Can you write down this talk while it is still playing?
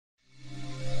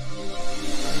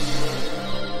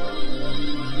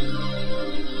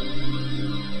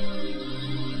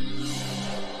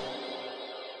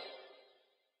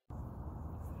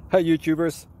Hi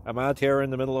YouTubers, I'm out here in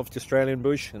the middle of the Australian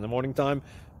bush in the morning time.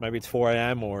 Maybe it's 4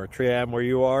 a.m. or 3 a.m. where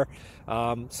you are.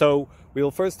 So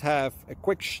we'll first have a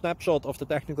quick snapshot of the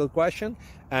technical question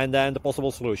and then the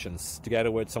possible solutions,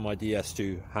 together with some ideas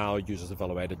to how users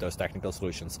evaluated those technical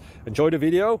solutions. Enjoy the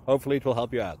video, hopefully it will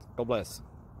help you out. God bless.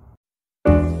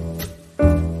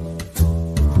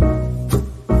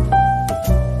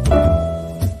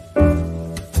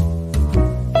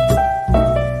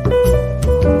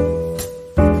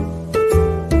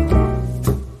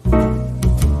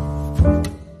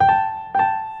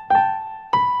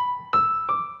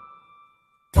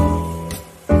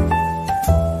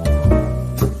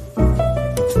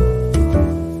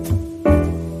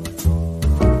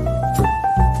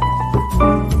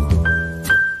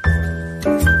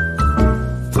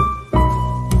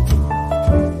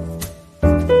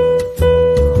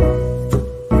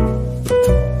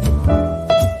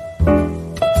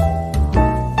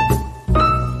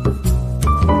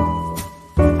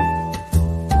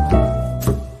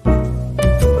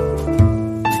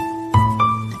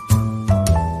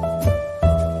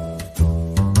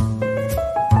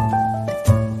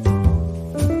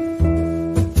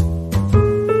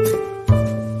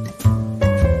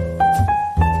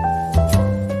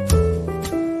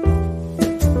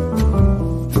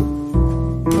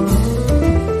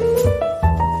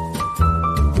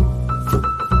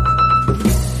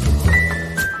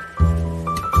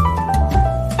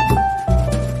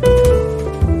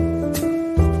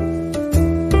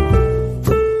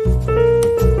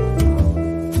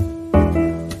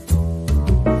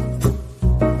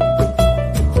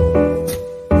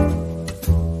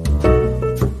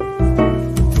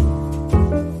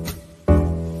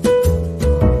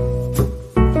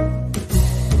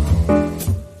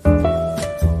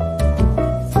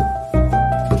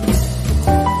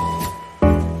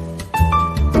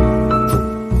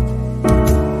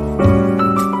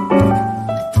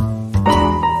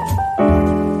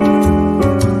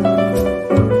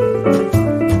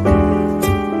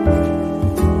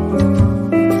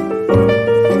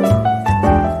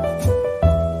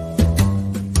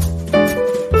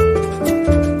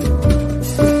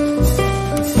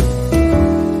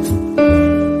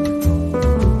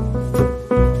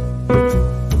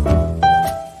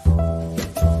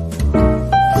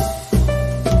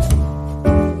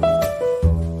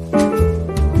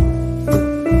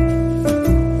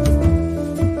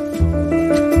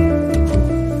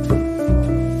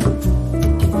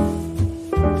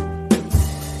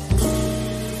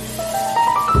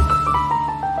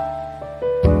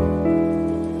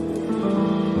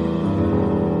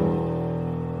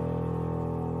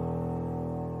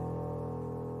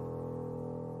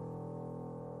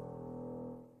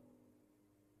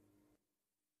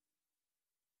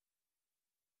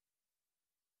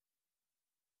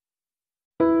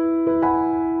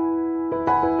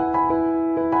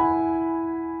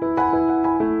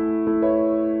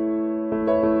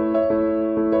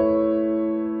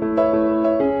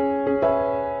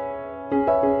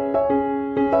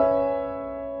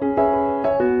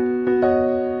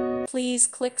 Please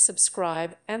click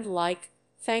subscribe and like.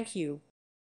 Thank you.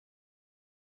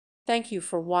 Thank you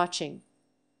for watching.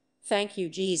 Thank you,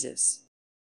 Jesus.